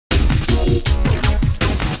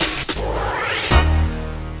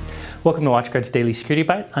Welcome to WatchGuard's Daily Security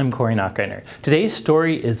Byte. I'm Nachreiner. Today's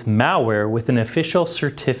story is malware with an official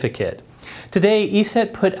certificate. Today,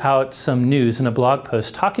 ESET put out some news in a blog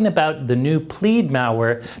post talking about the new plead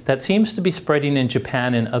malware that seems to be spreading in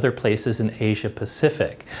Japan and other places in Asia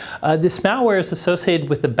Pacific. This malware is associated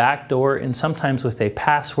with a backdoor and sometimes with a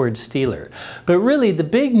password stealer. But really, the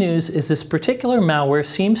big news is this particular malware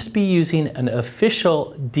seems to be using an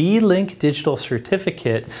official D-Link digital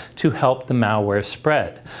certificate to help the malware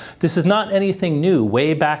spread. This is not anything new.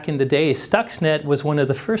 Way back in the day, Stuxnet was one of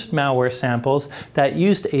the first malware samples that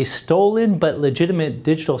used a stolen but legitimate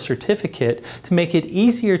digital certificate to make it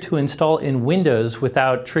easier to install in Windows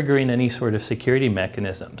without triggering any sort of security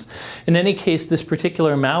mechanisms. In any case, this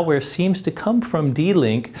particular malware seems to come from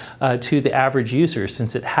D-Link to the average user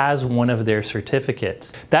since it has one of their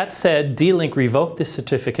certificates. That said, D-Link revoked this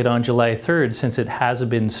certificate on July 3rd since it has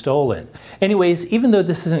been stolen. Anyways, even though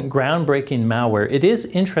this isn't groundbreaking malware, it is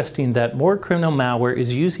interesting that more criminal malware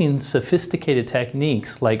is using sophisticated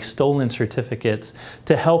techniques like stolen certificates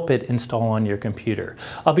to help it install on your computer.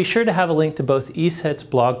 I'll be sure to have a link to both ESET's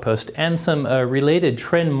blog post and some related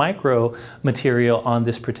Trend Micro material on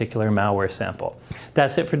this particular malware sample.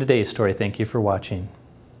 That's it for today's story. Thank you for watching.